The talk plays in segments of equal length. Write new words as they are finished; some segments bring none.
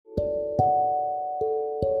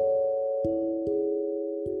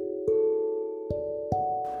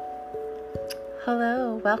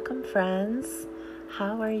Hello, welcome friends.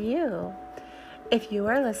 How are you? If you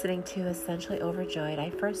are listening to Essentially Overjoyed, I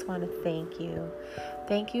first want to thank you.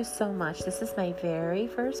 Thank you so much. This is my very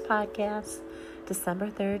first podcast, December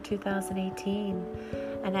 3rd, 2018.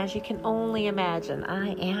 And as you can only imagine,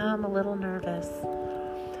 I am a little nervous.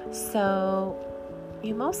 So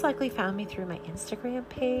you most likely found me through my Instagram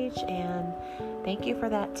page, and thank you for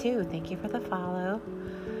that too. Thank you for the follow.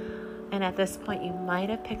 And at this point, you might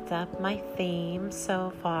have picked up my theme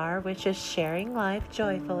so far, which is sharing life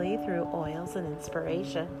joyfully through oils and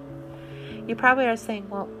inspiration. You probably are saying,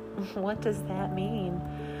 well, what does that mean?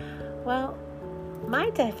 Well, my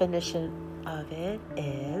definition of it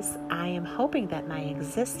is I am hoping that my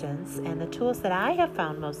existence and the tools that I have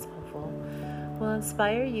found most helpful will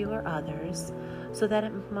inspire you or others so that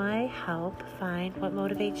it might help find what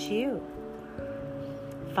motivates you.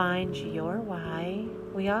 Find your why.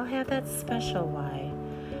 We all have that special why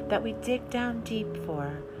that we dig down deep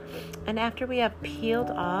for. And after we have peeled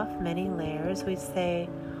off many layers, we say,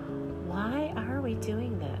 why are we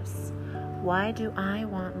doing this? Why do I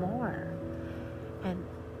want more? And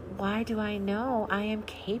why do I know I am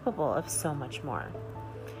capable of so much more?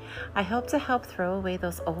 I hope to help throw away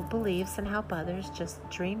those old beliefs and help others just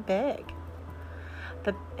dream big.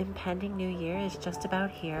 The impending new year is just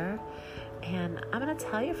about here. And I'm going to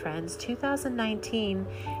tell you, friends, 2019,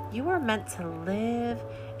 you are meant to live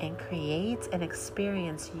and create and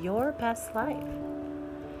experience your best life.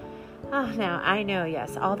 Oh, now, I know,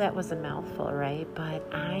 yes, all that was a mouthful, right? But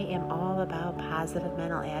I am all about positive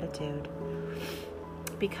mental attitude.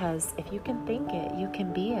 Because if you can think it, you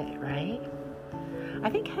can be it, right? I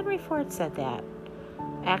think Henry Ford said that.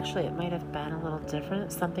 Actually, it might have been a little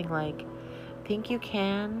different. Something like, think you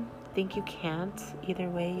can, think you can't. Either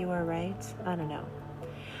way, you are right. I don't know.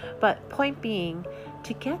 But point being,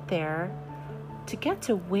 to get there, to get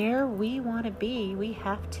to where we want to be, we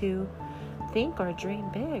have to think or dream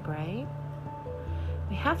big, right?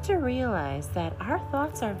 We have to realize that our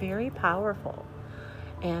thoughts are very powerful.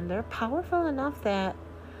 And they're powerful enough that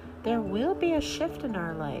there will be a shift in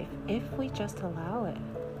our life if we just allow it.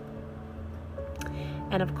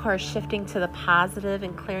 And of course, shifting to the positive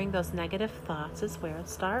and clearing those negative thoughts is where it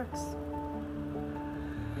starts.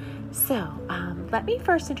 So, let me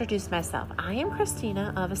first introduce myself. I am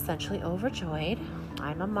Christina of Essentially Overjoyed.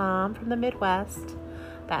 I'm a mom from the Midwest,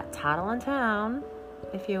 that toddling town,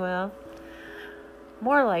 if you will.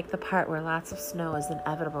 More like the part where lots of snow is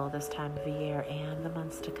inevitable this time of the year and the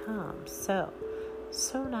months to come. So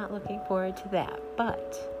not looking forward to that,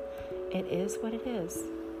 but it is what it is.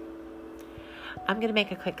 I'm going to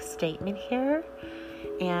make a quick statement here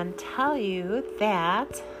and tell you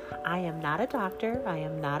that I am not a doctor. I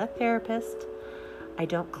am not a therapist. I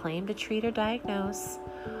don't claim to treat or diagnose.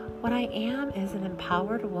 What I am is an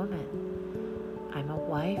empowered woman. I'm a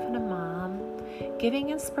wife and a mom,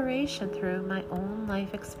 giving inspiration through my own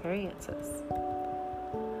life experiences.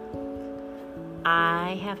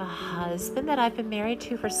 I have a husband that I've been married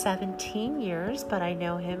to for 17 years, but I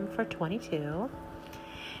know him for 22.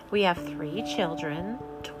 We have 3 children,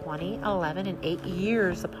 20, 11, and 8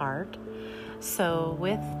 years apart. So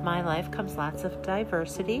with my life comes lots of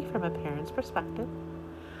diversity from a parent's perspective.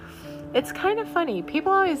 It's kind of funny.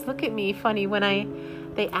 People always look at me funny when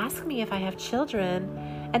they ask me if I have children,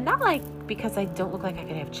 and not like because I don't look like I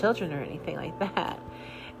could have children or anything like that.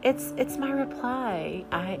 It's my reply.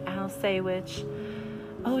 I'll say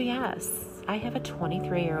oh yes, I have a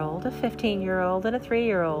 23-year-old, a 15-year-old, and a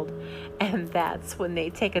 3-year-old. And that's when they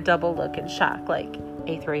take a double look in shock, like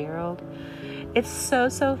a 3-year-old. It's so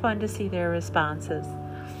fun to see their responses.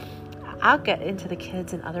 I'll get into the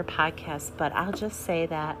kids in other podcasts, but I'll just say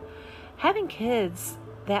that having kids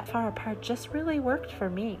that far apart just really worked for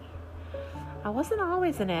me. I wasn't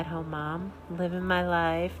always an at-home mom, living my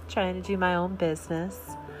life, trying to do my own business.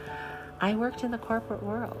 I worked in the corporate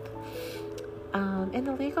world, in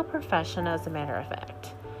the legal profession, as a matter of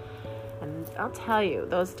fact. And I'll tell you,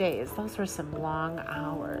 those days, those were some long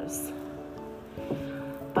hours.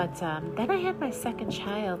 But then I had my second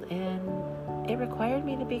child, and it required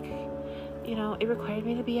me to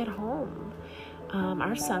be at home.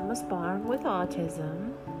 Our son was born with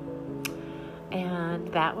autism, and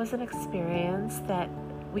that was an experience that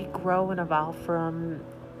we grow and evolve from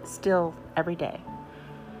still every day.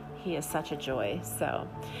 He is such a joy.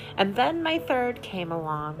 And then my third came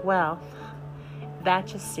along. Well, that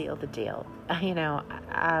just sealed the deal.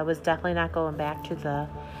 I was definitely not going back to the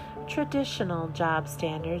traditional job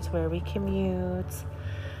standards where we commute.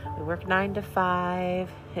 We work 9 to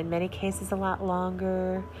 5, in many cases a lot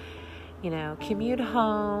longer. Commute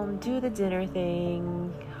home, do the dinner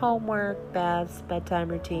thing, homework, baths, bedtime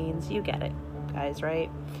routines, you get it. guys, right?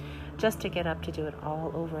 Just to get up to do it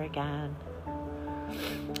all over again.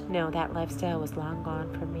 No, that lifestyle was long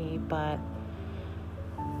gone for me, but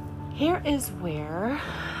here is where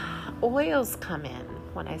oils come in.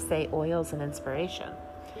 When I say oils and inspiration,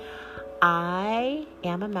 I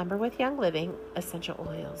am a member with Young Living Essential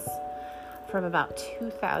Oils from about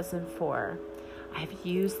 2004. I've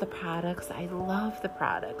used the products. I love the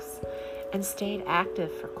products and stayed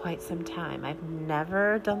active for quite some time. I've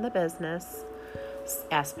never done the business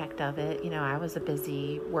aspect of it. I was a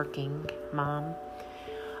busy working mom.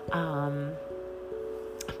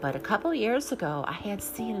 But a couple years ago, I had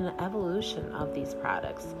seen an evolution of these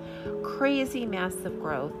products. Crazy, massive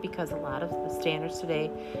growth because a lot of the standards today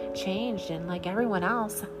changed. And like everyone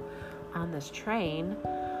else on this train,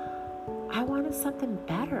 I wanted something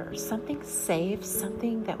better, something safe,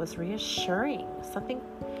 something that was reassuring, something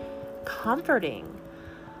comforting.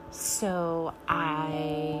 So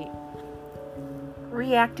I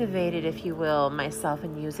reactivated, if you will, myself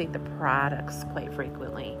in using the products quite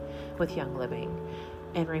frequently with Young Living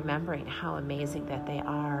and remembering how amazing that they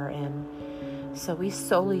are. And so we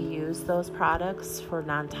solely use those products for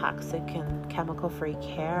non-toxic and chemical-free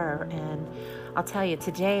care. And I'll tell you,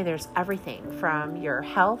 today there's everything from your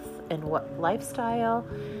health and what lifestyle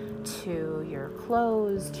to your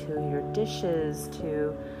clothes, to your dishes,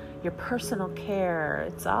 to your personal care.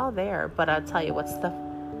 It's all there. But I'll tell you what's the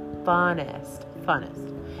funnest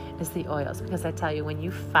is the oils, because I tell you, when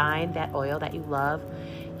you find that oil that you love,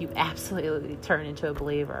 you absolutely turn into a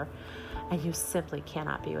believer, and you simply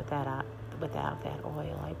cannot be without that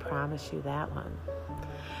oil. I promise you that one.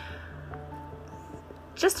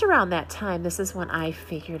 Just around that time, this is when I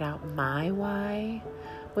figured out my why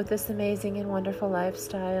with this amazing and wonderful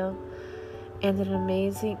lifestyle. And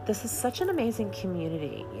this is such an amazing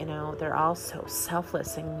community. They're all so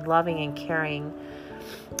selfless and loving and caring,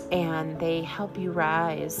 and they help you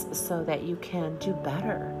rise so that you can do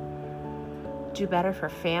better for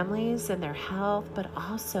families and their health, but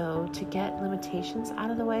also to get limitations out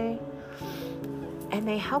of the way. And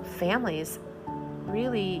they help families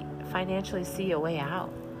really financially see a way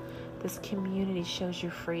out. This community shows you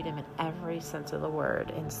freedom in every sense of the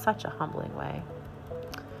word in such a humbling way.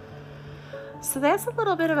 So that's a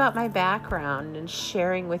little bit about my background and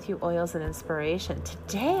sharing with you oils and inspiration.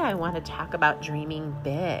 Today I want to talk about dreaming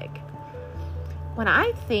big. When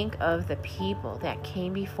I think of the people that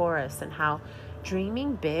came before us and how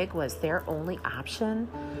dreaming big was their only option,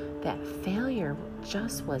 that failure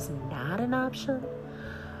just was not an option.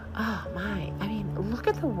 Oh my, look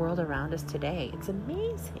at the world around us today. It's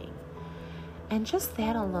amazing. And just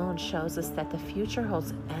that alone shows us that the future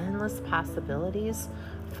holds endless possibilities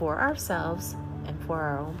for ourselves and for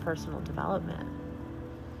our own personal development.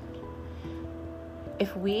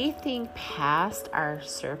 If we think past our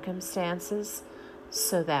circumstances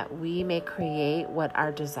so that we may create what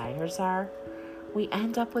our desires are, we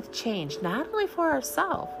end up with change, not only for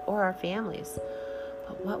ourselves or our families,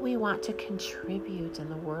 but what we want to contribute in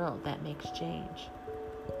the world that makes change.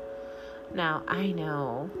 Now, I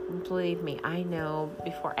know, believe me, I know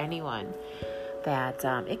before anyone that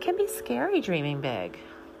it can be scary dreaming big.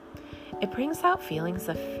 It brings out feelings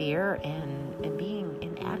of fear and being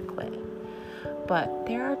inadequate. But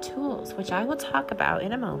there are tools, which I will talk about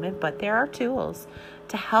in a moment, but there are tools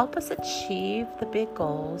to help us achieve the big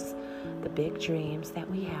goals, the big dreams that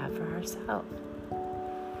we have for ourselves.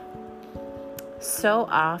 So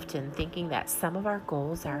often thinking that some of our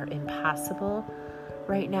goals are impossible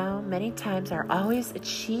right now, many times are always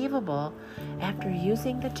achievable after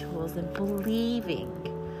using the tools and believing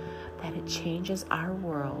that it changes our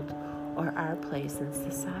world or our place in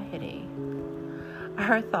society.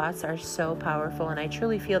 Our thoughts are so powerful, and I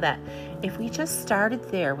truly feel that if we just started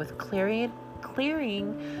there with clearing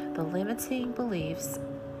the limiting beliefs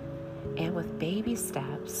and with baby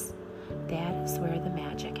steps, that is where the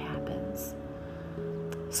magic happens.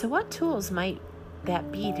 So what tools might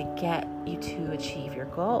that be to get you to achieve your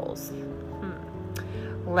goals?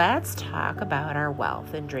 Let's talk about our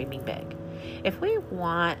wealth and dreaming big. If we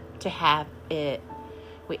want to have it,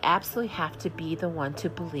 we absolutely have to be the one to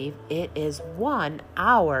believe it is, one,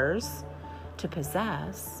 ours to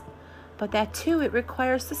possess, but that two, it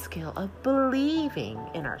requires the skill of believing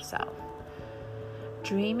in ourselves.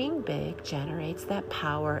 Dreaming big generates that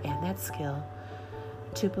power and that skill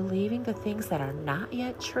to believing the things that are not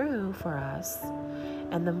yet true for us.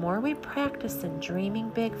 And the more we practice in dreaming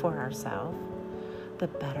big for ourselves, the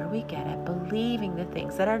better we get at believing the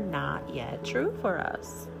things that are not yet true for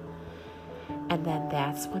us. And then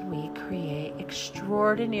that's when we create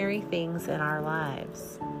extraordinary things in our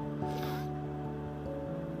lives.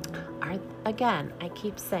 Our again, I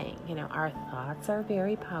keep saying, our thoughts are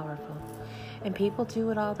very powerful, and people do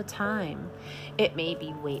it all the time. It may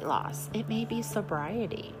be weight loss. It may be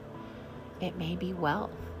sobriety. It may be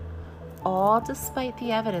wealth. All despite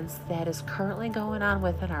the evidence that is currently going on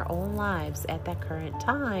within our own lives at that current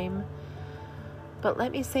time. But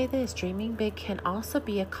let me say this, dreaming big can also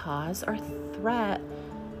be a cause or threat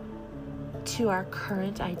to our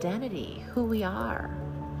current identity, who we are.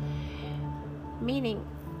 Meaning,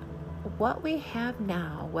 what we have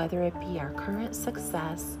now, whether it be our current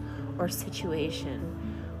success or situation,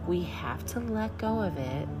 we have to let go of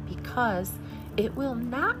it because it will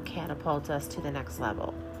not catapult us to the next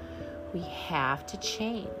level. We have to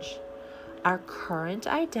change. Our current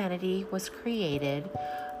identity was created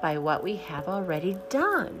by what we have already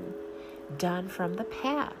done from the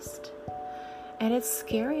past. And it's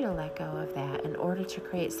scary to let go of that in order to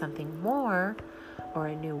create something more or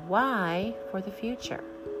a new why for the future.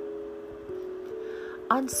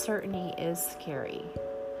 Uncertainty is scary.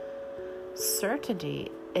 Certainty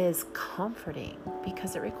is comforting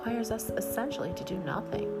because it requires us essentially to do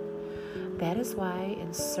nothing. That is why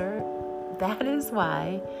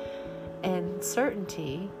in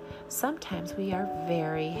certainty, sometimes we are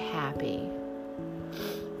very happy.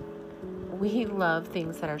 We love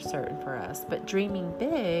things that are certain for us, but dreaming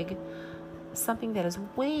big, something that is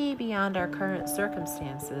way beyond our current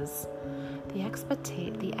circumstances, the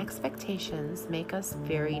expectations make us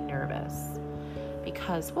very nervous.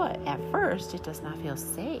 Because at first it does not feel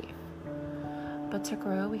safe. But to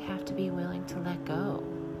grow, we have to be willing to let go.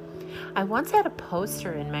 I once had a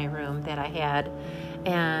poster in my room that I had,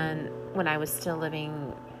 and when I was still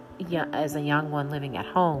living as a young one living at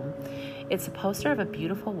home, it's a poster of a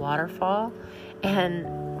beautiful waterfall, and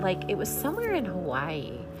it was somewhere in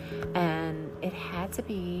Hawaii, and it had to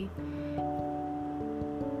be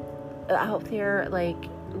out there,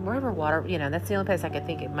 wherever water, that's the only place I could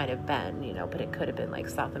think it might have been, but it could have been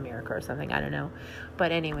South America or something, I don't know.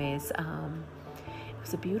 But anyways, it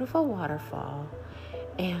was a beautiful waterfall,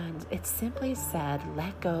 and it simply said,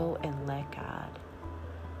 let go and let God.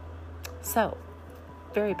 So,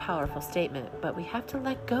 very powerful statement, but we have to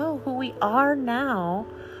let go who we are now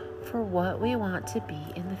for what we want to be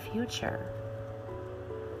in the future.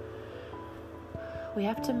 We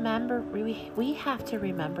have to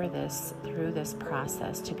remember this through this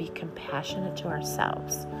process, to be compassionate to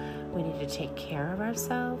ourselves. We need to take care of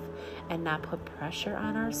ourselves and not put pressure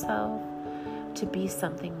on ourselves to be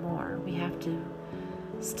something more. We have to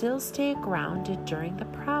still stay grounded during the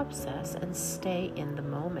process and stay in the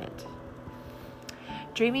moment.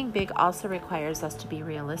 Dreaming big also requires us to be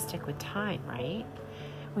realistic with time, right?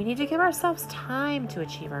 We need to give ourselves time to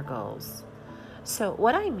achieve our goals. So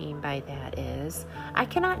what I mean by that is, I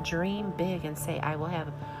cannot dream big and say I will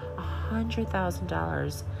have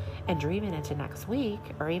 $100,000 and dream it into next week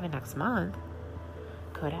or even next month.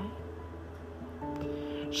 Could I?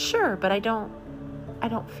 Sure, but I don't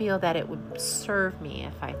feel that it would serve me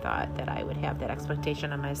if I thought that I would have that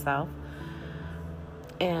expectation on myself.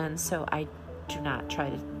 And so I do not try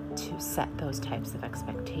to set those types of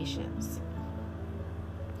expectations.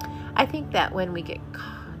 I think that when we get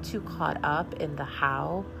too caught up in the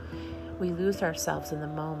how, we lose ourselves in the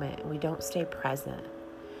moment. We don't stay present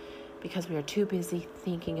because we are too busy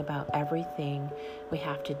thinking about everything we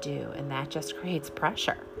have to do, and that just creates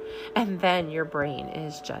pressure. And then your brain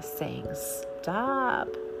is just saying, stop.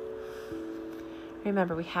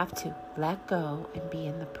 Remember, we have to let go and be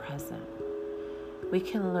in the present. We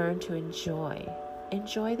can learn to enjoy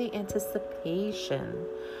the anticipation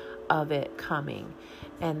of it coming,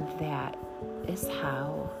 and that is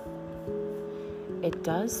how it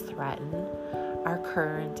does threaten our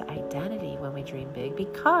current identity when we dream big,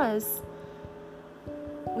 because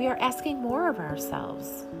we are asking more of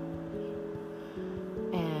ourselves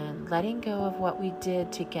and letting go of what we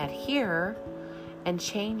did to get here and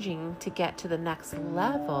changing to get to the next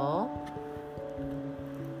level,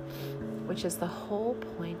 which is the whole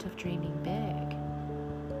point of dreaming big.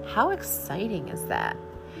 How exciting is that?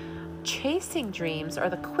 Chasing dreams, or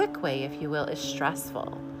the quick way, if you will, is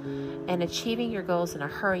stressful. And achieving your goals in a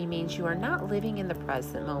hurry means you are not living in the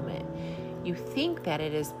present moment. You think that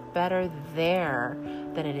it is better there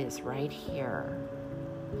than it is right here.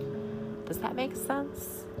 Does that make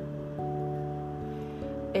sense?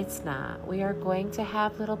 It's not. We are going to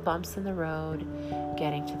have little bumps in the road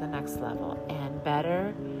getting to the next level, and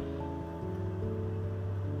better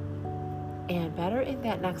in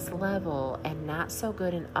that next level and not so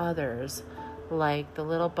good in others, like the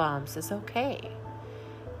little bumps, is okay.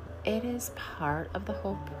 It is part of the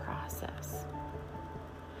whole process.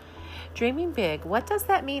 Dreaming big, what does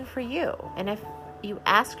that mean for you? And if you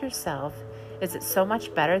ask yourself, is it so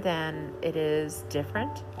much better than it is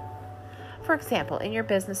different? For example, in your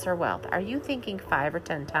business or wealth, are you thinking 5 or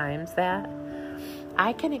 10 times that?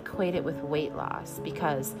 I can equate it with weight loss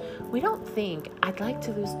because we don't think, I'd like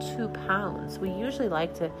to lose 2 pounds. We usually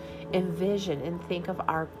like to envision and think of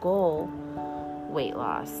our goal weight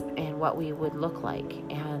loss and what we would look like,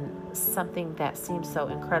 and something that seems so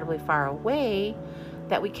incredibly far away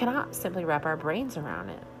that we cannot simply wrap our brains around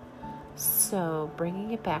it. So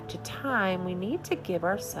bringing it back to time, we need to give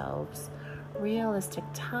ourselves realistic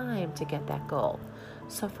time to get that goal.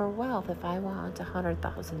 So for wealth, if I want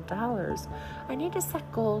 $100,000, I need to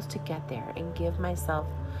set goals to get there and give myself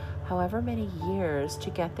however many years to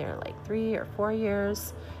get there, like 3 or 4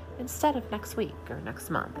 years instead of next week or next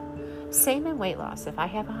month. Same in weight loss. If I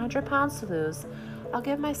have 100 pounds to lose, I'll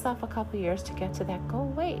give myself a couple years to get to that goal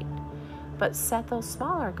weight. But set those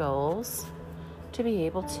smaller goals to be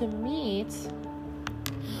able to meet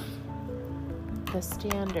the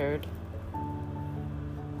standard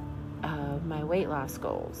of my weight loss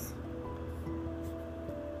goals.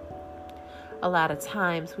 A lot of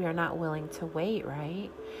times we are not willing to wait, right?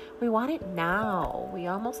 We want it now. We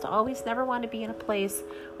almost always never want to be in a place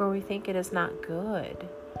where we think it is not good.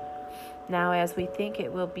 Now, as we think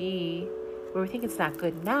it will be, where we think it's not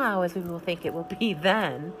good now, as we will think it will be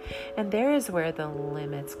then. And there is where the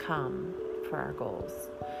limits come for our goals,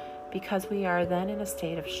 because we are then in a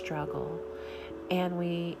state of struggle, and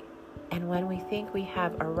when we think we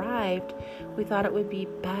have arrived, we thought it would be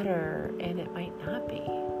better, and it might not be.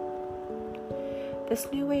 This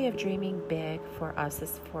new way of dreaming big for us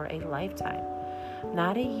is for a lifetime,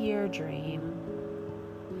 not a year dream.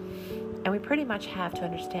 And we pretty much have to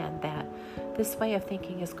understand that this way of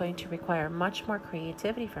thinking is going to require much more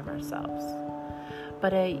creativity from ourselves.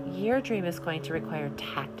 But a year dream is going to require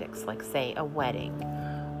tactics, like, say, a wedding,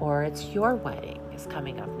 or it's your wedding is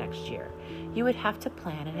coming up next year. You would have to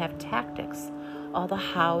plan and have tactics. All the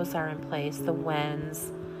hows are in place, the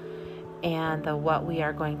whens, and the what we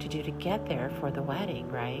are going to do to get there for the wedding,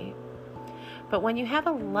 right? But when you have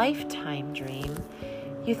a lifetime dream,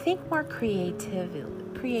 you think more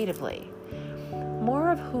creatively,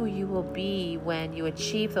 more of who you will be when you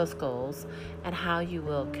achieve those goals and how you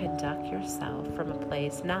will conduct yourself from a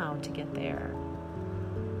place now to get there.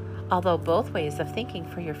 Although both ways of thinking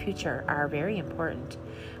for your future are very important,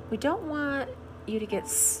 we don't want you to get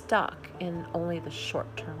stuck in only the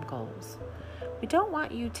short-term goals. We don't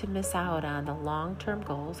want you to miss out on the long-term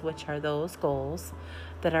goals, which are those goals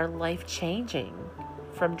that are life-changing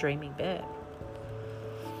from dreaming big.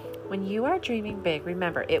 When you are dreaming big,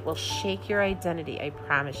 remember, it will shake your identity, I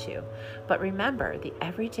promise you. But remember, the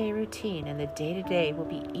everyday routine and the day-to-day will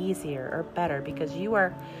be easier or better because you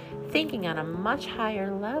are thinking on a much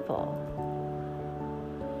higher level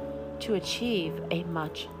to achieve a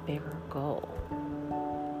much bigger goal.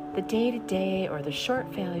 The day-to-day or the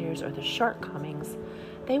short failures or the shortcomings,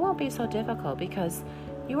 they won't be so difficult because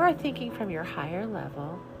you are thinking from your higher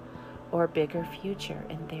level or bigger future,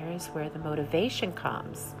 and there is where the motivation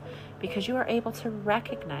comes, because you are able to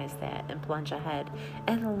recognize that and plunge ahead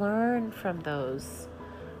and learn from those,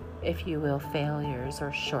 if you will, failures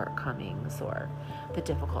or shortcomings or the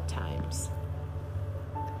difficult times.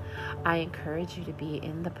 I encourage you to be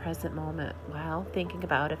in the present moment while thinking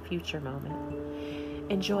about a future moment.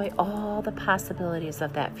 Enjoy all the possibilities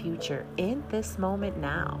of that future in this moment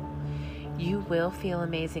now. You will feel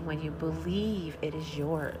amazing when you believe it is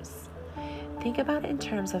yours. Think about it in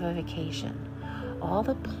terms of a vacation. All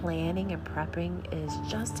the planning and prepping is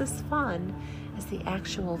just as fun as the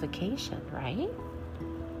actual vacation, right?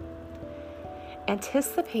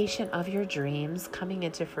 Anticipation of your dreams coming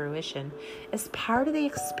into fruition is part of the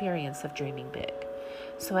experience of dreaming big.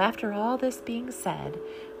 So after all this being said,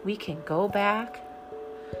 we can go back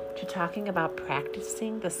to talking about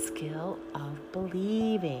practicing the skill of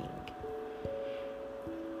believing.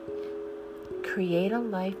 Create a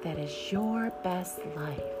life that is your best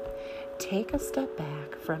life. Take a step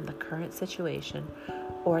back from the current situation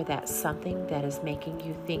or that something that is making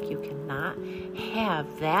you think you cannot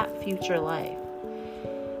have that future life.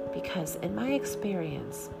 Because in my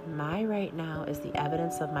experience, my right now is the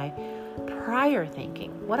evidence of my prior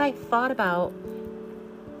thinking. What I thought about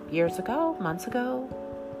years ago, months ago.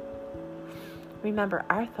 Remember,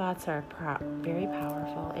 our thoughts are very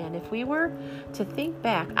powerful. And if we were to think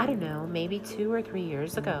back, I don't know, maybe 2 or 3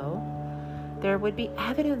 years ago, there would be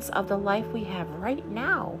evidence of the life we have right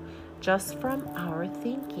now just from our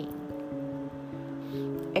thinking.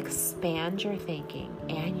 Expand your thinking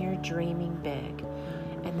and your dreaming big.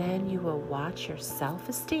 And then you will watch your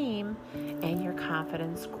self-esteem and your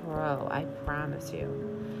confidence grow, I promise you.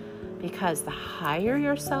 because the higher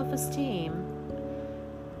your self-esteem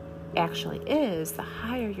actually is, the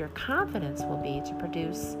higher your confidence will be to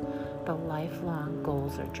produce the lifelong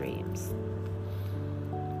goals or dreams.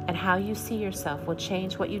 And how you see yourself will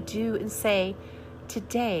change what you do and say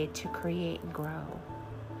today to create and grow.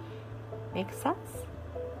 Make sense?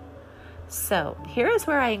 So here is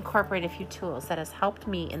where I incorporate a few tools that has helped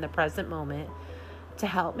me in the present moment to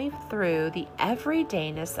help me through the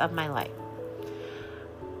everydayness of my life,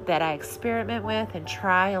 that I experiment with and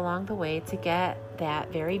try along the way to get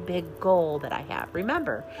that very big goal that I have.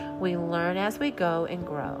 Remember, we learn as we go and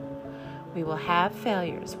grow. We will have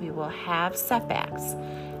failures. We will have setbacks.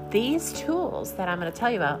 These tools that I'm going to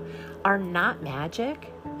tell you about are not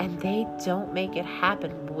magic, and they don't make it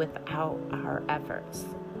happen without our efforts.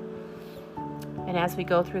 And as we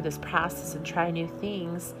go through this process and try new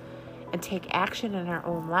things and take action in our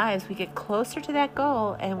own lives, we get closer to that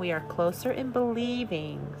goal, and we are closer in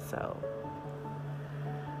believing so.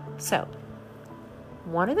 So,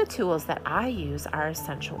 one of the tools that I use are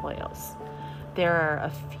essential oils. There are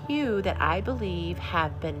a few that I believe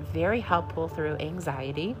have been very helpful through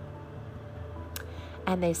anxiety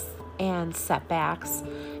and setbacks.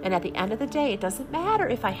 And at the end of the day, it doesn't matter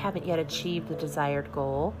if I haven't yet achieved the desired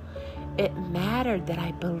goal. It mattered that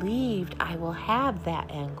I believed I will have that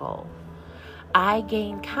end goal. I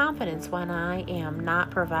gain confidence when I am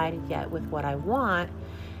not provided yet with what I want,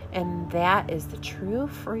 and that is the true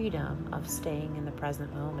freedom of staying in the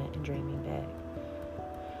present moment and dreaming big.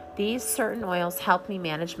 These certain oils help me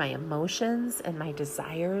manage my emotions and my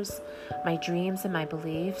desires, my dreams and my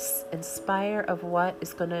beliefs, in spite of what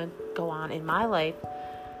is going to go on in my life,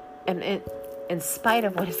 and in spite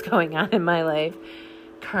of what is going on in my life,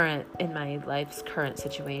 in my life's current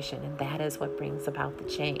situation, and that is what brings about the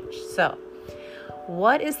change. So,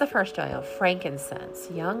 what is the first oil?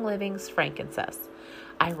 Frankincense, Young Living's frankincense.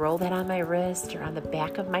 I roll that on my wrist or on the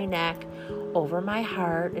back of my neck, over my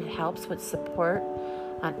heart. It helps with support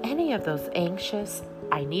on any of those anxious,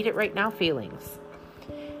 I need it right now feelings.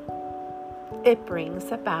 It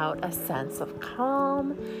brings about a sense of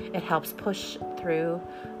calm. It helps push through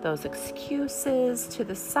those excuses to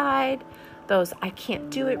the side, those I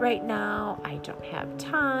can't do it right now, I don't have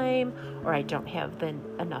time, or I don't have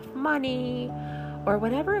enough money, or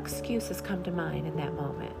whatever excuses come to mind in that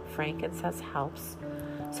moment. Frankincense helps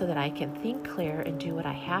so that I can think clear and do what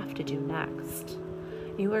I have to do next.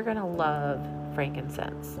 You are going to love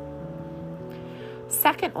frankincense.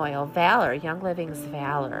 Second oil, Valor, Young Living's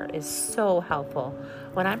Valor, is so helpful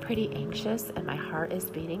when I'm pretty anxious and my heart is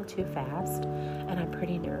beating too fast and I'm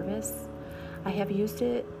pretty nervous. I have used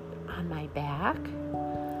it on my back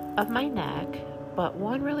of my neck, but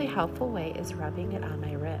one really helpful way is rubbing it on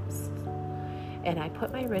my wrist. And I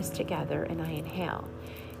put my wrist together and I inhale.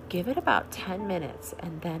 Give it about 10 minutes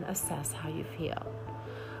and then assess how you feel.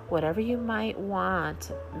 Whatever you might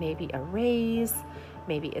want, maybe a raise,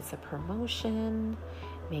 maybe it's a promotion,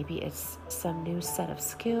 maybe it's some new set of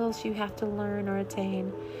skills you have to learn or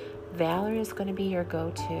attain, Valor is going to be your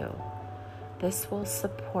go-to. This will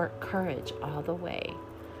support courage all the way.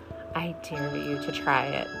 I dare you to try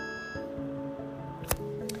it.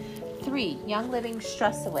 3, Young Living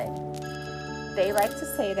Stress Away. They like to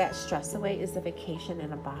say that stress away is a vacation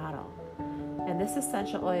in a bottle. And this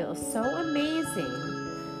essential oil is so amazing,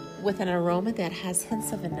 with an aroma that has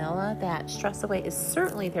hints of vanilla, that stress away is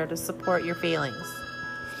certainly there to support your feelings.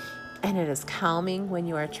 And it is calming when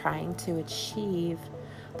you are trying to achieve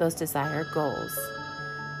those desired goals.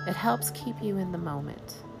 It helps keep you in the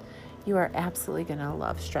moment. You are absolutely going to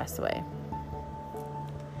love stress away.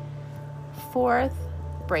 4th,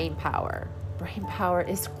 Brain Power. Brain Power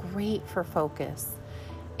is great for focus.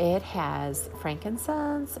 It has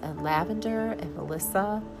frankincense and lavender and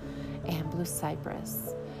melissa and blue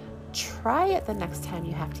cypress. Try it the next time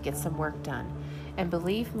you have to get some work done. And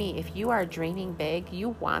believe me, if you are dreaming big,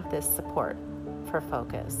 you want this support for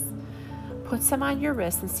focus. Put some on your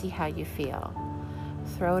wrist and see how you feel.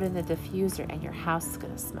 Throw it in the diffuser and your house is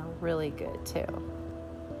going to smell really good too.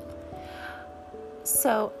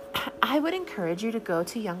 So I would encourage you to go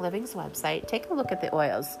to Young Living's website, take a look at the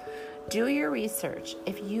oils, do your research.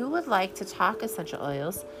 If you would like to talk essential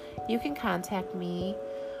oils, you can contact me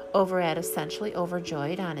over at Essentially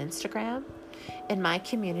Overjoyed on Instagram. In my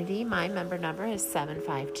community, my member number is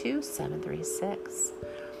 752-736.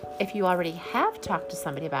 If you already have talked to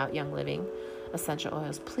somebody about Young Living essential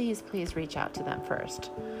oils, please reach out to them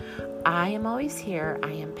first. I am always here.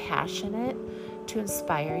 I am passionate to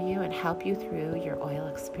inspire you and help you through your oil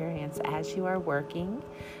experience as you are working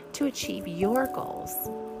to achieve your goals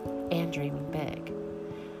and dreaming big.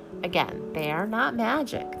 Again, they are not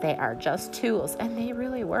magic. They are just tools, and they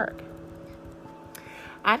really work.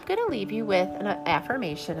 I'm going to leave you with an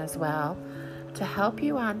affirmation as well to help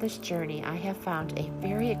you on this journey. I have found a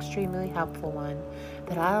very extremely helpful one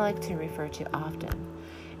that I like to refer to often.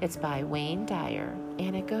 It's by Wayne Dyer,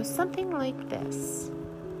 and it goes something like this.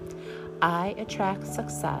 I attract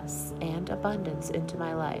success and abundance into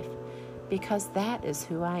my life because that is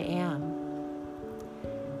who I am.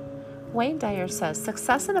 Wayne Dyer says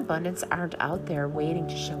success and abundance aren't out there waiting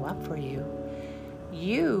to show up for you.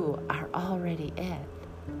 You are already it.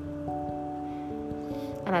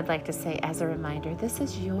 And I'd like to say as a reminder, this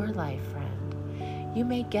is your life, friend. You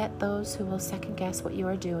may get those who will second guess what you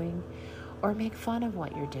are doing or make fun of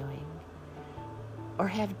what you're doing or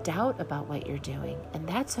have doubt about what you're doing. And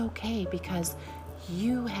that's okay because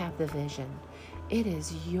you have the vision. It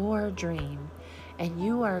is your dream and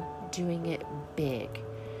you are doing it big.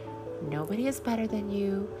 Nobody is better than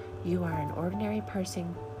you. You are an ordinary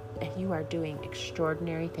person and you are doing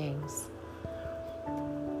extraordinary things.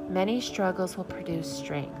 Many struggles will produce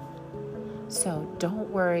strength. So don't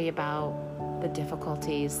worry about the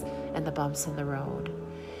difficulties and the bumps in the road.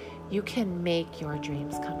 You can make your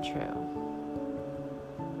dreams come true.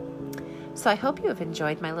 So I hope you have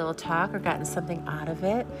enjoyed my little talk or gotten something out of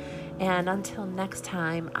it. And until next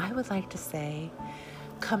time, I would like to say,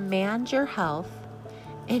 command your health,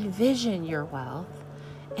 envision your wealth,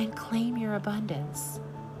 and claim your abundance.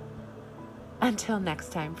 Until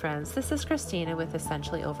next time, friends, this is Christina with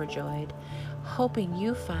Essentially Overjoyed, hoping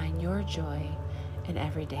you find your joy in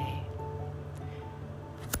every day.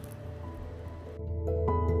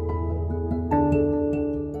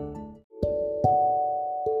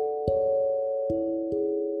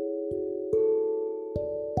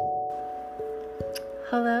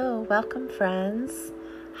 Hello, welcome, friends.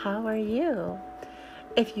 How are you?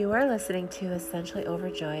 If you are listening to Essentially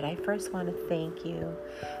Overjoyed, I first want to thank you.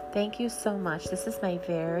 Thank you so much. This is my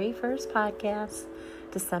very first podcast,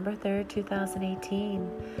 December 3rd,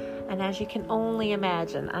 2018. And as you can only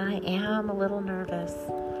imagine, I am a little nervous.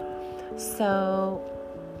 So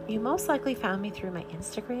you most likely found me through my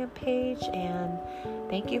Instagram page, and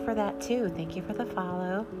thank you for that too. Thank you for the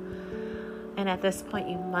follow. And at this point,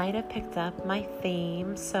 you might have picked up my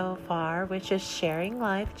theme so far, which is sharing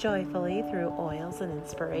life joyfully through oils and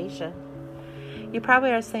inspiration. You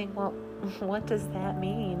probably are saying, well, what does that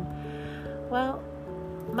mean? Well,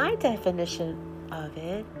 my definition of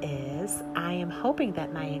it is I am hoping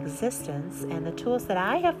that my existence and the tools that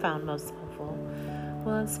I have found most helpful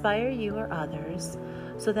will inspire you or others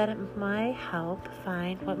so that it might help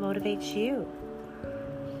find what motivates you.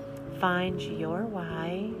 Find your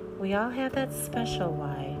why. We all have that special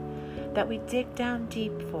why that we dig down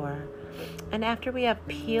deep for. And after we have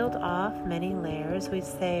peeled off many layers, we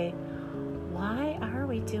say, why are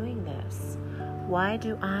we doing this? Why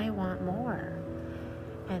do I want more?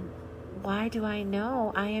 And why do I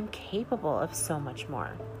know I am capable of so much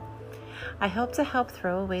more? I hope to help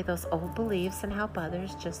throw away those old beliefs and help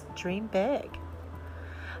others just dream big.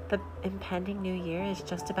 The impending new year is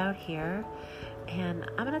just about here. And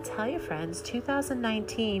I'm going to tell you, friends,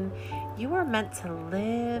 2019, you are meant to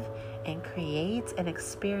live and create and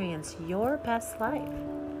experience your best life.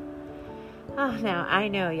 Oh, now, I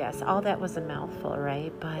know, yes, all that was a mouthful,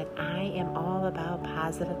 right? But I am all about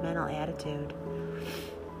positive mental attitude.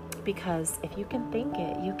 Because if you can think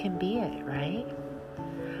it, you can be it, right?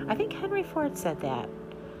 I think Henry Ford said that.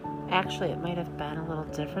 Actually, it might have been a little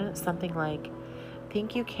different. Something like,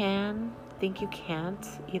 think you can, think you can't.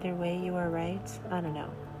 Either way, you are right. I don't know.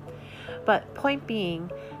 But point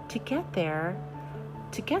being, to get there,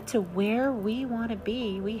 to get to where we want to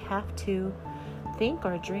be, we have to think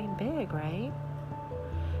or dream big, right?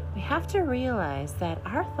 We have to realize that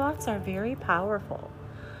our thoughts are very powerful.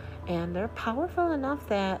 And they're powerful enough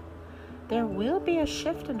that there will be a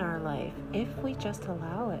shift in our life if we just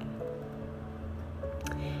allow it.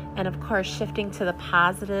 And of course, shifting to the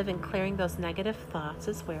positive and clearing those negative thoughts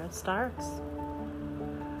is where it starts.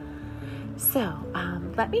 So,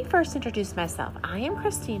 let me first introduce myself. I am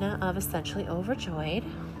Christina of Essentially Overjoyed.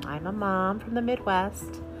 I'm a mom from the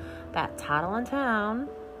Midwest, that toddling town,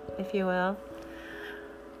 if you will.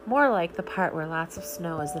 More like the part where lots of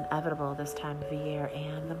snow is inevitable this time of the year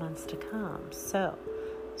and the months to come. So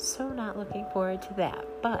not looking forward to that,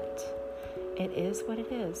 but it is what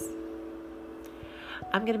it is.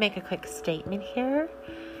 I'm going to make a quick statement here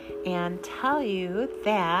and tell you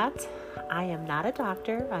that I am not a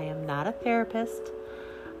doctor. I am not a therapist.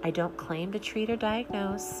 I don't claim to treat or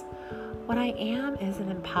diagnose. What I am is an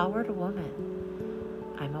empowered woman.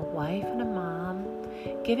 I'm a wife and a mom,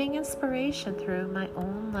 giving inspiration through my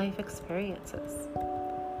own life experiences.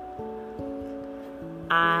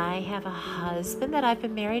 I have a husband that I've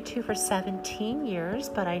been married to for 17 years,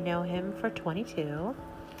 but I know him for 22.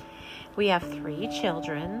 We have 3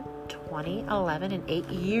 children, 20, 11, and 8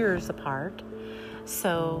 years apart.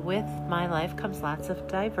 So with my life comes lots of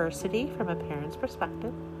diversity from a parent's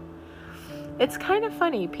perspective. It's kind of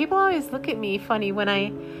funny. People always look at me funny when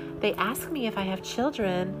they ask me if I have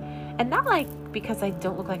children, and not like because I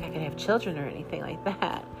don't look like I could have children or anything like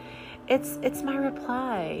that. It's my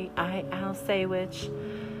reply. I'll say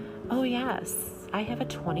oh yes, I have a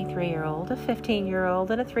 23-year-old, a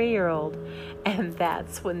 15-year-old, and a 3-year-old. And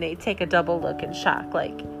that's when they take a double look in shock,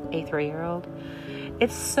 like a 3-year-old.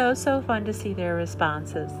 It's so fun to see their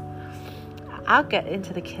responses. I'll get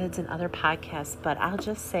into the kids in other podcasts, but I'll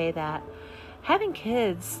just say that having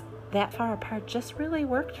kids that far apart just really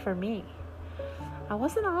worked for me. I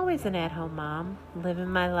wasn't always an at-home mom, living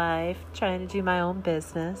my life, trying to do my own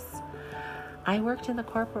business. I worked in the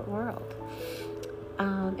corporate world,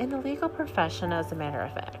 in the legal profession, as a matter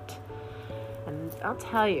of fact. And I'll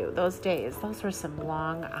tell you, those were some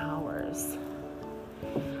long hours.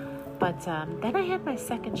 But then I had my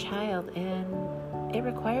second child, and it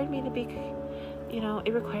required me to be,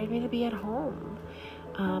 at home.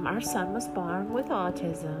 Our son was born with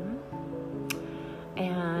autism,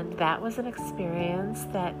 and that was an experience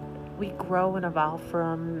that we grow and evolve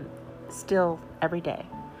from still every day.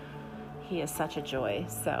 He is such a joy.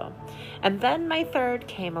 And then my third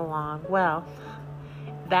came along. Well,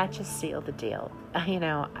 that just sealed the deal.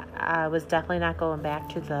 I was definitely not going back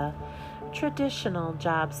to the traditional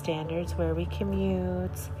job standards where we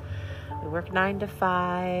commute. We work 9 to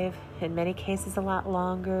 5, in many cases a lot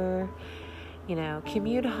longer.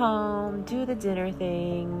 Commute home, do the dinner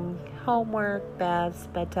thing, homework, baths,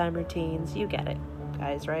 bedtime routines. You get it,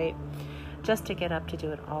 guys, right? Just to get up to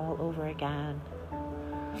do it all over again.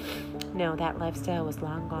 No, that lifestyle was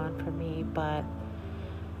long gone for me, but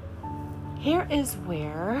here is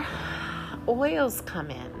where oils come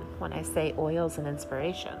in. When I say oils and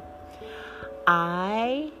inspiration,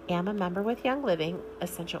 I am a member with Young Living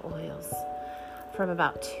Essential Oils from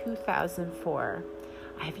about 2004.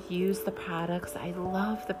 I've used the products. I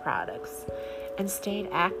love the products and stayed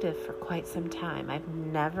active for quite some time. I've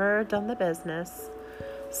never done the business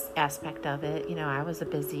aspect of it. I was a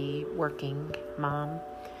busy working mom.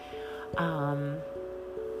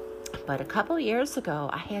 But a couple years ago,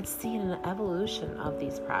 I had seen an evolution of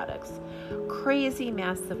these products. Crazy,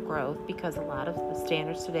 massive growth, because a lot of the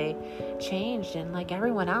standards today changed. And like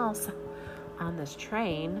everyone else on this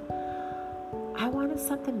train, I wanted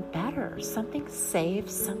something better, something safe,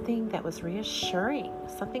 something that was reassuring,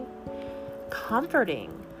 something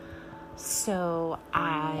comforting. So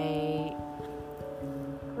I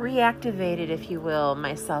reactivated, if you will,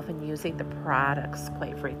 myself in using the products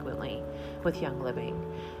quite frequently with Young Living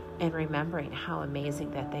and remembering how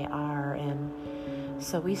amazing that they are. And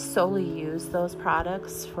so we solely use those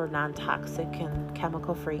products for non-toxic and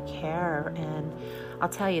chemical-free care. And I'll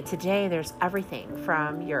tell you, today there's everything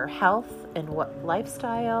from your health and what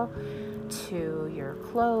lifestyle to your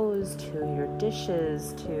clothes, to your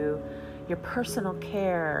dishes, to your personal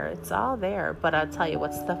care. It's all there. But I'll tell you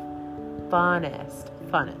what's the funnest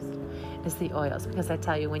is the oils, because I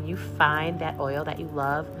tell you, when you find that oil that you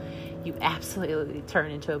love, you absolutely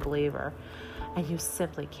turn into a believer, and you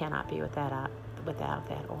simply cannot be without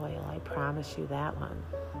that oil. I promise you that one.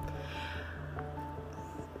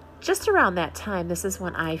 Just around that time, this is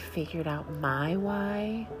when I figured out my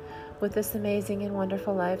why with this amazing and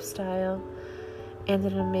wonderful lifestyle. And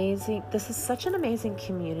this is such an amazing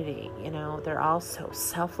community. They're all so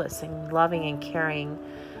selfless and loving and caring,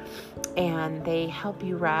 and they help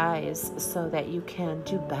you rise so that you can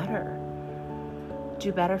do better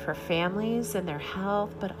for families and their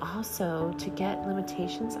health, but also to get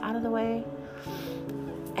limitations out of the way.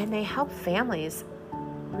 And they help families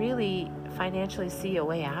really financially see a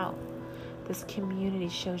way out. This community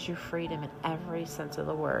shows you freedom in every sense of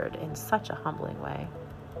the word in such a humbling way.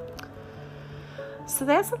 So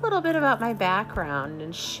that's a little bit about my background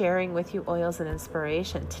and sharing with you oils and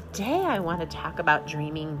inspiration. Today I want to talk about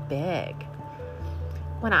dreaming big.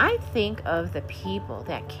 When I think of the people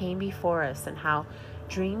that came before us and how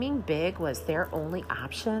dreaming big was their only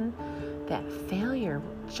option, that failure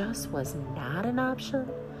just was not an option.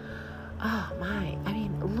 Oh my,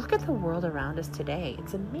 look at the world around us today.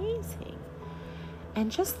 It's amazing. And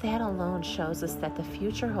just that alone shows us that the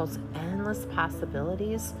future holds endless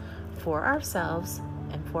possibilities for ourselves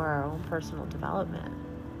and for our own personal development.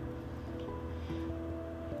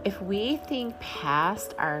 If we think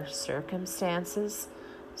past our circumstances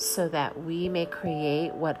so that we may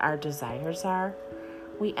create what our desires are,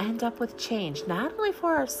 we end up with change, not only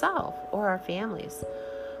for ourselves or our families,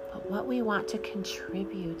 but what we want to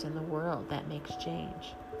contribute in the world that makes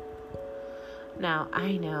change. Now,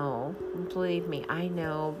 I know, believe me, I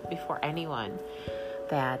know before anyone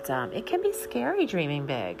that it can be scary dreaming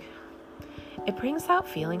big. It brings out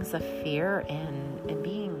feelings of fear and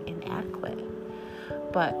being inadequate.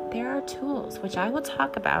 But there are tools, which I will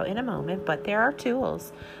talk about in a moment, but there are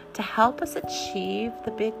tools to help us achieve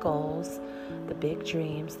the big goals, the big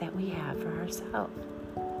dreams that we have for ourselves.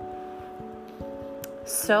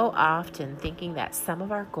 So often thinking that some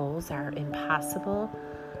of our goals are impossible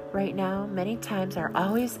right now, many times are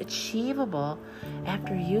always achievable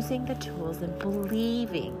after using the tools and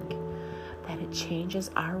believing that it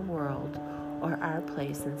changes our world or our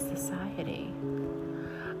place in society.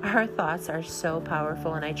 Our thoughts are so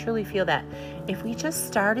powerful, and I truly feel that if we just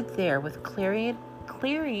started there with clearing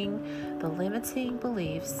the limiting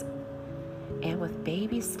beliefs and with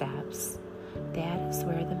baby steps, that is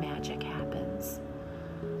where the magic happens.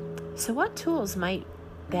 So what tools might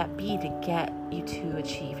that be to get you to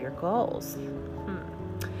achieve your goals?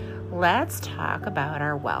 Let's talk about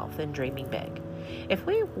our wealth and dreaming big. If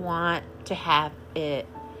we want to have it,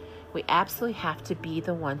 we absolutely have to be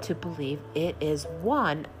the one to believe it is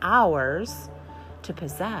ours to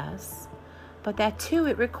possess, but that too,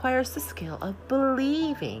 it requires the skill of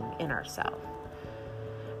believing in ourselves.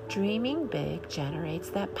 Dreaming big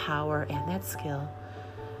generates that power and that skill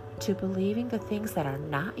to believing the things that are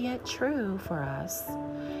not yet true for us.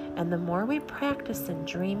 And the more we practice in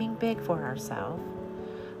dreaming big for ourselves,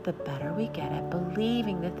 the better we get at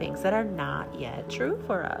believing the things that are not yet true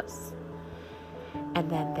for us. And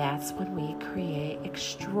then that's when we create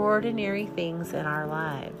extraordinary things in our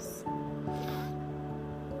lives.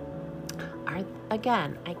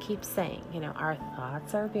 Again, I keep saying, our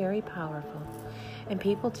thoughts are very powerful. And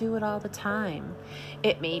people do it all the time.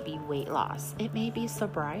 It may be weight loss. It may be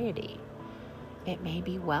sobriety. It may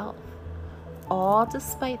be wealth. All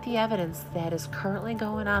despite the evidence that is currently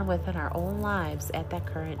going on within our own lives at that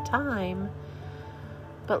current time.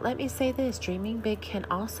 But let me say this, dreaming big can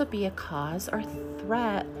also be a cause or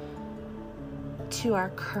threat to our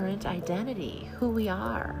current identity, who we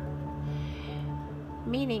are.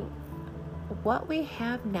 Meaning, what we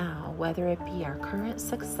have now, whether it be our current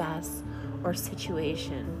success or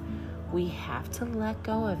situation, we have to let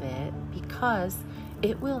go of it because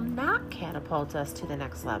it will not catapult us to the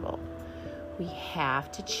next level. We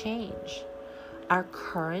have to change. Our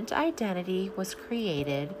current identity was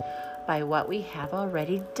created by what we have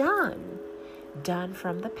already done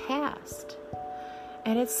from the past.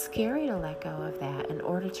 And it's scary to let go of that in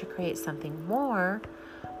order to create something more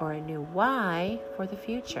or a new why for the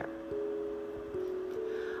future.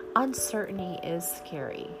 Uncertainty is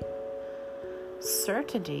scary.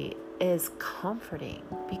 Certainty is comforting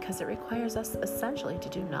because it requires us essentially to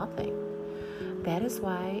do nothing. That is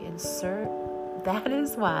why in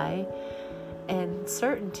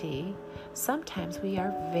certainty, sometimes we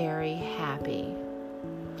are very happy.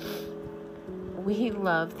 We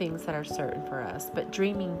love things that are certain for us, but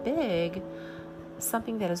dreaming big,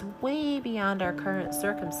 something that is way beyond our current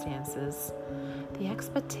circumstances, the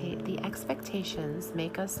expectations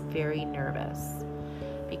make us very nervous.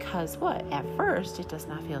 Because at first it does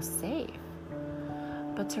not feel safe.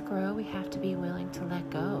 But to grow, we have to be willing to let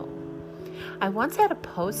go. I once had a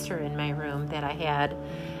poster in my room that I had,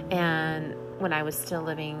 and when I was still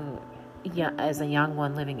living as a young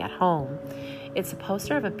one living at home, it's a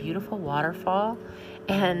poster of a beautiful waterfall,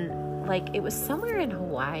 and it was somewhere in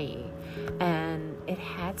Hawaii, and it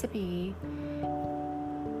had to be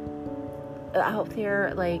out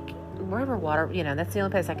there, wherever water, that's the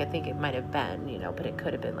only place I could think it might have been, but it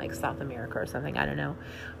could have been South America or something, I don't know.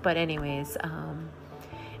 But anyways, it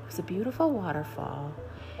was a beautiful waterfall,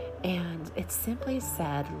 and it simply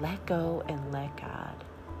said, let go and let God.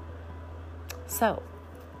 So,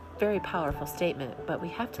 very powerful statement, but we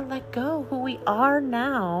have to let go who we are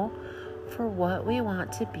now for what we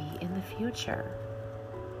want to be in the future.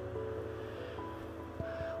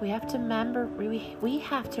 We have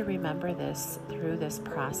to remember this through this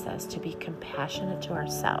process, to be compassionate to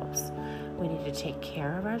ourselves. We need to take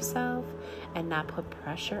care of ourselves and not put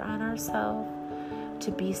pressure on ourselves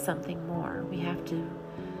to be something more. We have to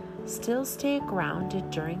still stay grounded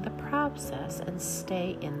during the process and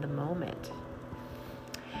stay in the moment.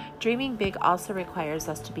 Dreaming big also requires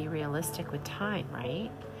us to be realistic with time, right?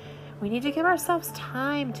 We need to give ourselves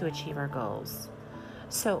time to achieve our goals.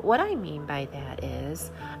 So what I mean by that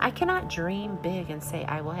is, I cannot dream big and say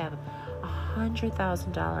I will have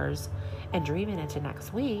 $100,000 and dream it into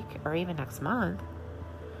next week or even next month.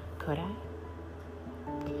 Could I?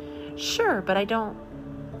 Sure, but I don't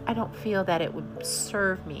I don't feel that it would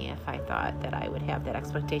serve me if I thought that I would have that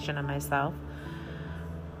expectation on myself.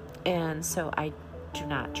 And so I do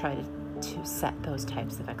not try to set those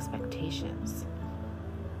types of expectations.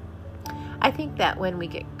 I think that when we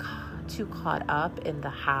get too caught up in the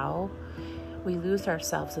how, we lose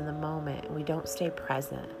ourselves in the moment and we don't stay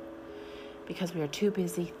present because we are too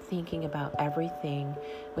busy thinking about everything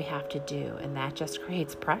we have to do, and that just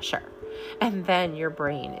creates pressure. And then your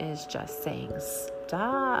brain is just saying,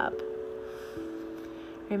 stop.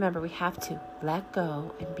 Remember, we have to let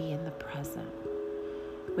go and be in the present.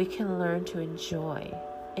 We can learn to enjoy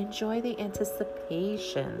the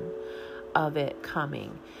anticipation of it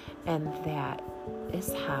coming. And that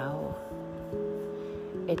is how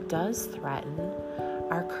it does threaten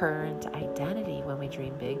our current identity when we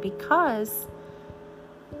dream big, because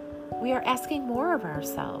we are asking more of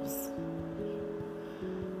ourselves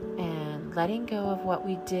and letting go of what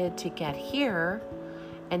we did to get here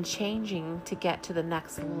and changing to get to the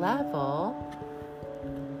next level,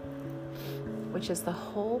 which is the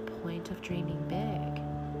whole point of dreaming big.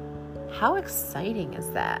 How exciting is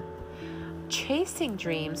that? Chasing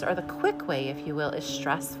dreams, or the quick way, if you will, is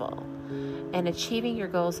stressful. And achieving your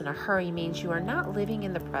goals in a hurry means you are not living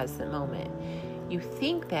in the present moment. You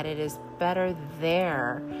think that it is better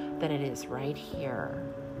there than it is right here.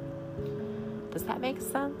 Does that make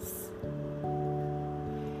sense?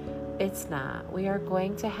 It's not. We are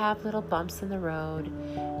going to have little bumps in the road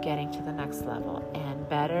getting to the next level, and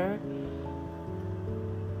better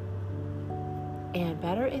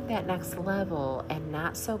in that next level and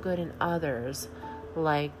not so good in others,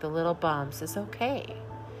 like the little bumps, is okay.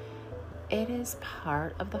 It is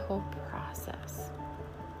part of the whole process.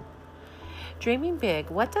 Dreaming big,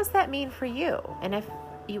 what does that mean for you? And if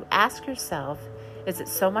you ask yourself, is it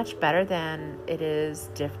so much better than it is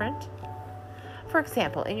different? For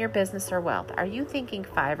example, in your business or wealth, are you thinking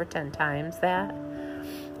 5 or 10 times that?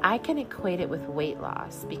 I can equate it with weight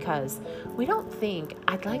loss, because we don't think,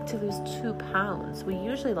 I'd like to lose 2 pounds. We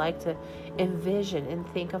usually like to envision and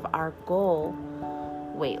think of our goal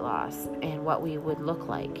weight loss and what we would look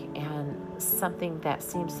like, and something that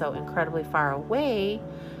seems so incredibly far away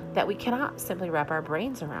that we cannot simply wrap our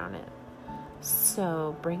brains around it.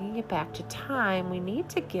 So bringing it back to time, we need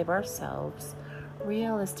to give ourselves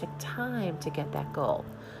realistic time to get that goal.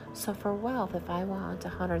 So for wealth, if I want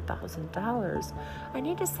 $100,000, I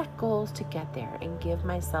need to set goals to get there and give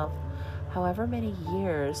myself however many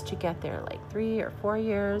years to get there, like 3 or 4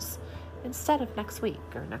 years instead of next week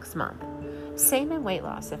or next month. Same in weight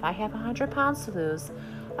loss. If I have 100 pounds to lose,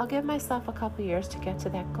 I'll give myself a couple years to get to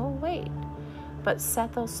that goal weight. But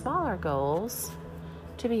set those smaller goals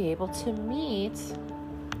to be able to meet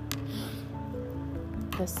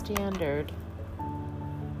the standard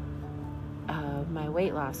of my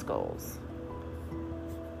weight loss goals.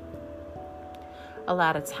 A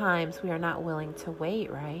lot of times we are not willing to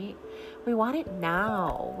wait, right? We want it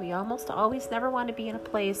now. We almost always never want to be in a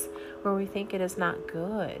place where we think it is not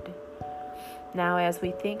good. Now, as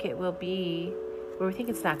we think it will be, where we think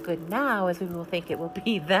it's not good now, as we will think it will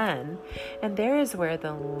be then. And there is where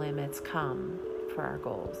the limits come for our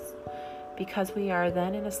goals, because we are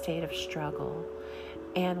then in a state of struggle.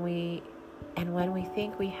 And when we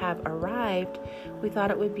think we have arrived, we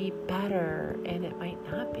thought it would be better, and it might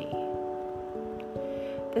not be.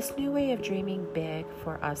 This new way of dreaming big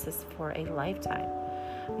for us is for a lifetime,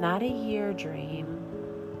 not a year dream.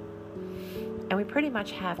 And we pretty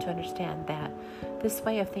much have to understand that this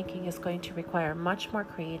way of thinking is going to require much more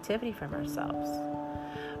creativity from ourselves.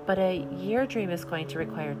 But a year dream is going to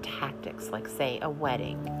require tactics, like, say, a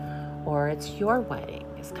wedding, or it's your wedding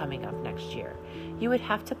is coming up next year. You would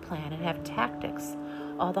have to plan and have tactics.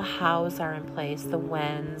 All the hows are in place, the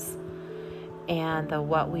whens, and the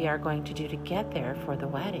what we are going to do to get there for the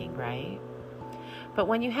wedding, right? But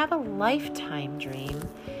when you have a lifetime dream,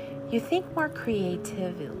 you think more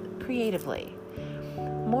creatively,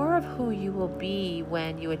 more of who you will be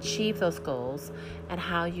when you achieve those goals, and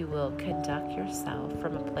how you will conduct yourself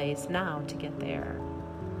from a place now to get there.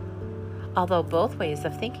 Although both ways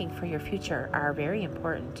of thinking for your future are very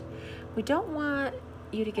important, we don't want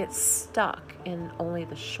you to get stuck in only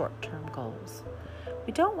the short-term goals.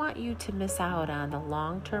 We don't want you to miss out on the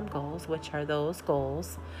long-term goals, which are those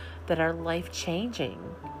goals that are life-changing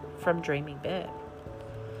from dreaming big.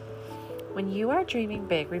 When you are dreaming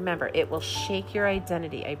big, remember, it will shake your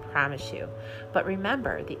identity, I promise you. But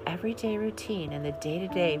remember, the everyday routine and the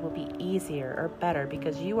day-to-day will be easier or better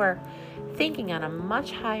because you are thinking on a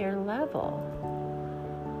much higher level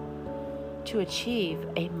to achieve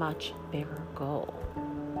a much bigger goal.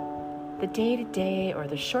 The day-to-day or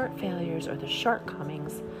the short failures or the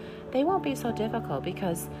shortcomings they won't be so difficult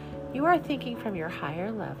because you are thinking from your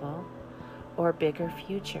higher level or bigger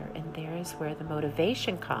future. And there is where the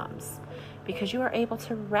motivation comes, because you are able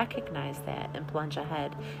to recognize that and plunge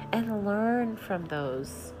ahead and learn from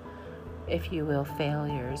those, if you will,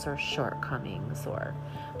 failures or shortcomings or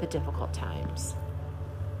the difficult times.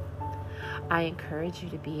 I encourage you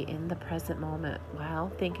to be in the present moment while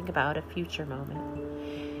thinking about a future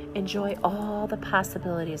moment. Enjoy all the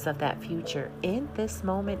possibilities of that future in this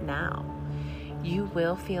moment now. You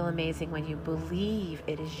will feel amazing when you believe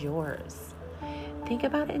it is yours. Think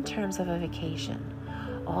about it in terms of a vacation.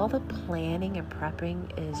 All the planning and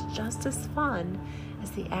prepping is just as fun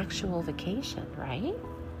as the actual vacation, right?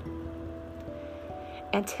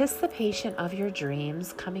 Anticipation of your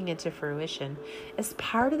dreams coming into fruition is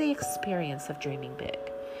part of the experience of dreaming big.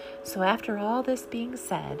 So after all this being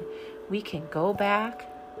said, we can go back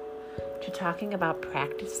to talking about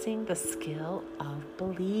practicing the skill of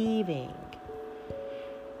believing.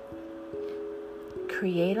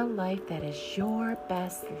 Create a life that is your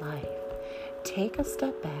best life. Take a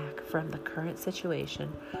step back from the current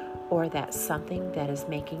situation or that something that is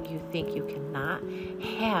making you think you cannot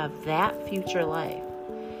have that future life.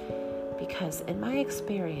 Because in my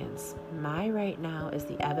experience, my right now is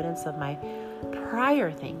the evidence of my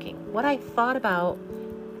prior thinking. What I thought about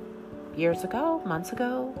years ago, months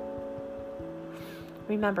ago.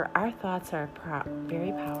 Remember, our thoughts are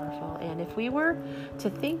very powerful. And if we were to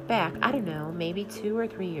think back, I don't know, maybe 2 or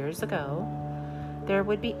 3 years ago, there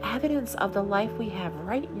would be evidence of the life we have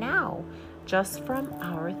right now just from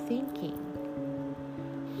our thinking.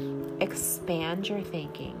 Expand your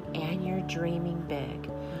thinking and your dreaming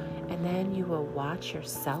big. And then you will watch your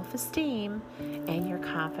self-esteem and your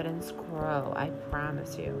confidence grow, I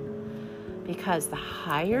promise you. Because the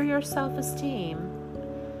higher your self-esteem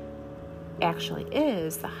actually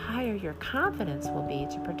is, the higher your confidence will be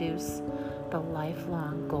to produce the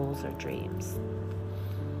lifelong goals or dreams.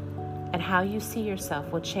 And how you see yourself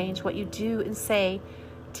will change what you do and say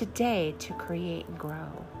today to create and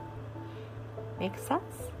grow. Make sense?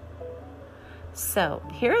 So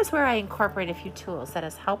here is where I incorporate a few tools that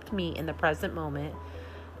has helped me in the present moment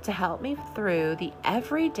to help me through the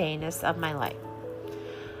everydayness of my life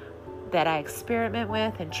that I experiment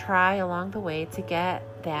with and try along the way to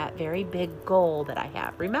get that very big goal that I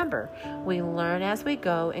have. Remember, we learn as we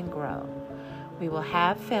go and grow. We will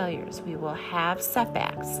have failures. We will have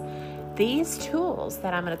setbacks. These tools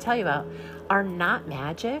that I'm going to tell you about are not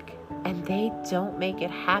magic, and they don't make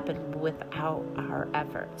it happen without our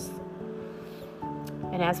efforts.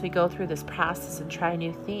 And as we go through this process and try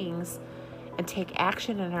new things and take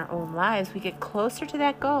action in our own lives, we get closer to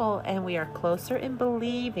that goal and we are closer in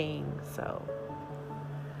believing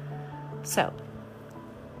So,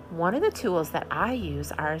 one of the tools that I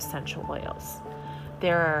use are essential oils.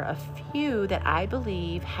 There are a few that I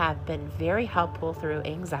believe have been very helpful through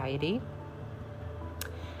anxiety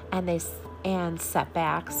and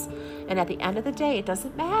setbacks. And at the end of the day, it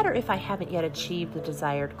doesn't matter if I haven't yet achieved the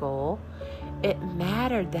desired goal. It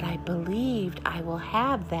mattered that I believed I will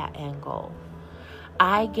have that end goal.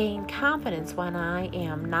 I gain confidence when I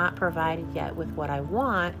am not provided yet with what I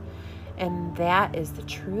want, and that is the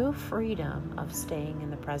true freedom of staying in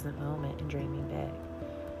the present moment and dreaming big.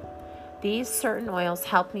 These certain oils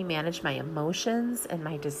help me manage my emotions and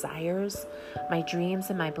my desires, my dreams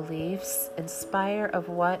and my beliefs, in spite of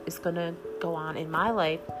what is going to go on in my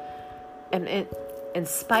life, and in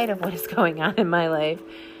spite of what is going on in my life,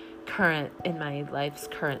 in my life's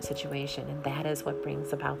current situation, and that is what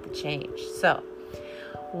brings about the change. So,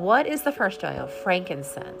 what is the first oil?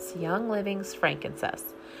 Frankincense, Young Living's frankincense.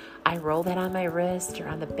 I roll that on my wrist or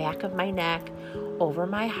on the back of my neck, over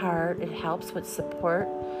my heart. It helps with support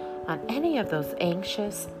on any of those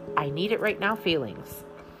anxious, I need it right now feelings.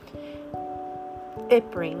 It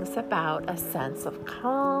brings about a sense of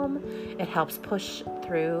calm. It helps push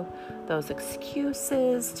through those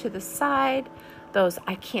excuses to the side, those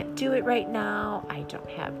I can't do it right now, I don't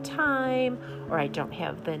have time, or I don't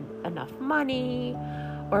have enough money,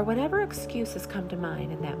 or whatever excuses come to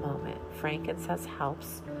mind in that moment. Frankincense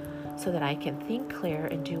helps so that I can think clear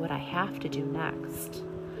and do what I have to do next.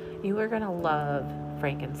 You are going to love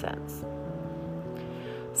frankincense.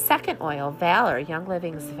 Second oil, Valor, Young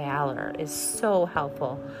Living's Valor, is so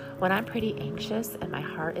helpful when I'm pretty anxious and my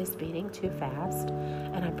heart is beating too fast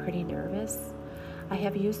and I'm pretty nervous. I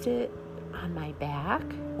have used it on my back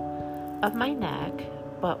of my neck,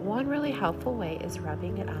 but one really helpful way is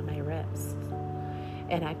rubbing it on my wrists.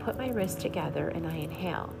 And I put my wrists together and I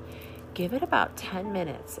inhale. Give it about 10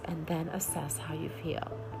 minutes and then assess how you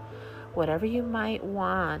feel. Whatever you might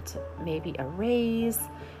want, maybe a raise,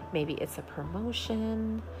 maybe it's a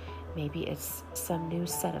promotion, Maybe it's some new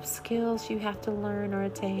set of skills you have to learn or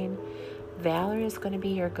attain. Valerie is going to be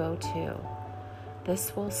your go-to.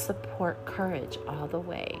 This will support courage all the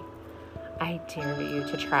way. I dare you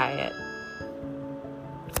to try it.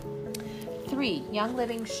 3, Young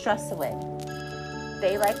Living Stress Away.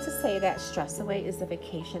 They like to say that stress away is a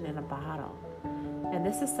vacation in a bottle. And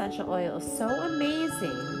this essential oil is so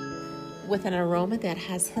amazing with an aroma that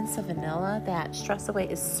has hints of vanilla that stress away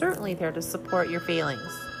is certainly there to support your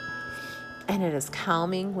feelings. And it is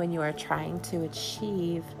calming when you are trying to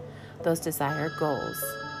achieve those desired goals.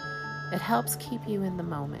 It helps keep you in the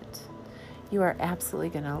moment. You are absolutely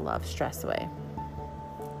going to love Stress Away.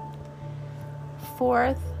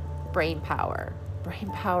 4th, Brain Power. Brain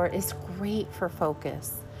Power is great for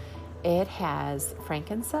focus. It has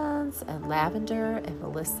frankincense and lavender and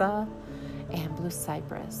melissa and blue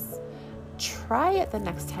cypress. Try it the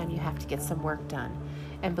next time you have to get some work done.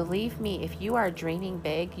 And believe me, if you are dreaming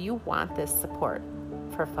big, you want this support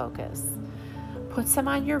for focus. Put some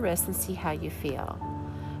on your wrist and see how you feel.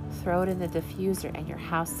 Throw it in the diffuser and your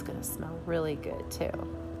house is going to smell really good too.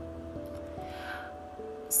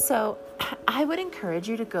 So I would encourage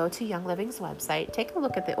you to go to Young Living's website, take a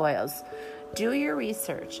look at the oils, do your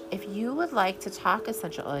research. If you would like to talk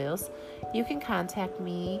essential oils, you can contact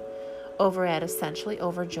me over at Essentially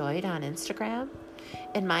Overjoyed on Instagram.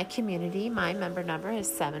 In my community, my member number is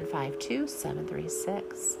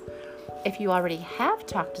 752-736. If you already have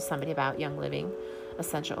talked to somebody about Young Living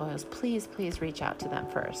essential oils, please reach out to them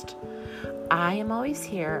first. I am always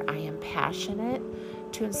here. I am passionate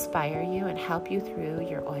to inspire you and help you through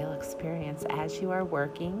your oil experience as you are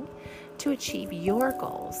working to achieve your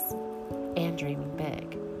goals and dreaming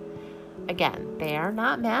big. Again, they are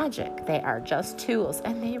not magic. They are just tools,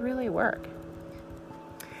 and they really work.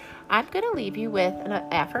 I'm going to leave you with an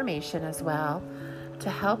affirmation as well to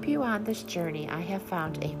help you on this journey. I have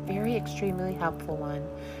found a very extremely helpful one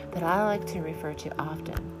that I like to refer to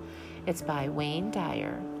often. It's by Wayne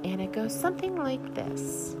Dyer, and it goes something like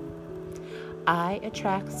this. I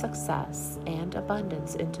attract success and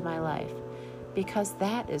abundance into my life because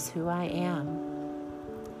that is who I am.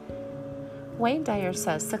 Wayne Dyer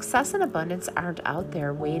says success and abundance aren't out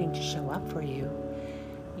there waiting to show up for you.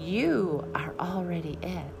 You are already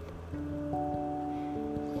it.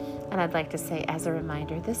 And I'd like to say as a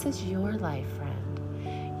reminder, this is your life,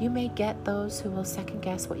 friend. You may get those who will second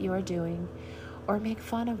guess what you are doing or make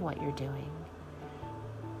fun of what you're doing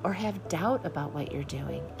or have doubt about what you're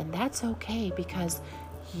doing. And that's okay because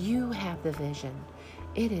you have the vision.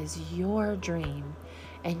 It is your dream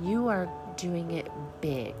and you are doing it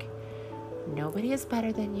big. Nobody is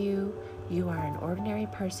better than you. You are an ordinary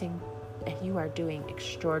person and you are doing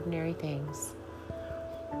extraordinary things.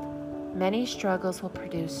 Many struggles will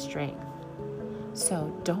produce strength.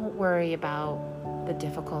 So don't worry about the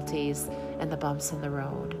difficulties and the bumps in the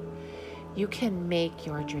road. You can make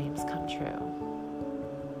your dreams come true.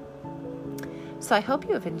 So I hope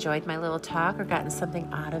you have enjoyed my little talk or gotten something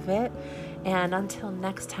out of it. And until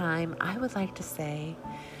next time, I would like to say,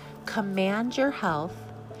 command your health,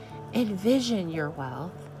 envision your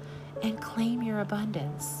wealth, and claim your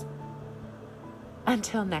abundance.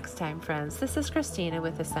 Until next time, friends, this is Christina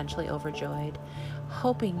with Essentially Overjoyed,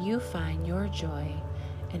 hoping you find your joy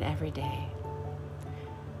in every day.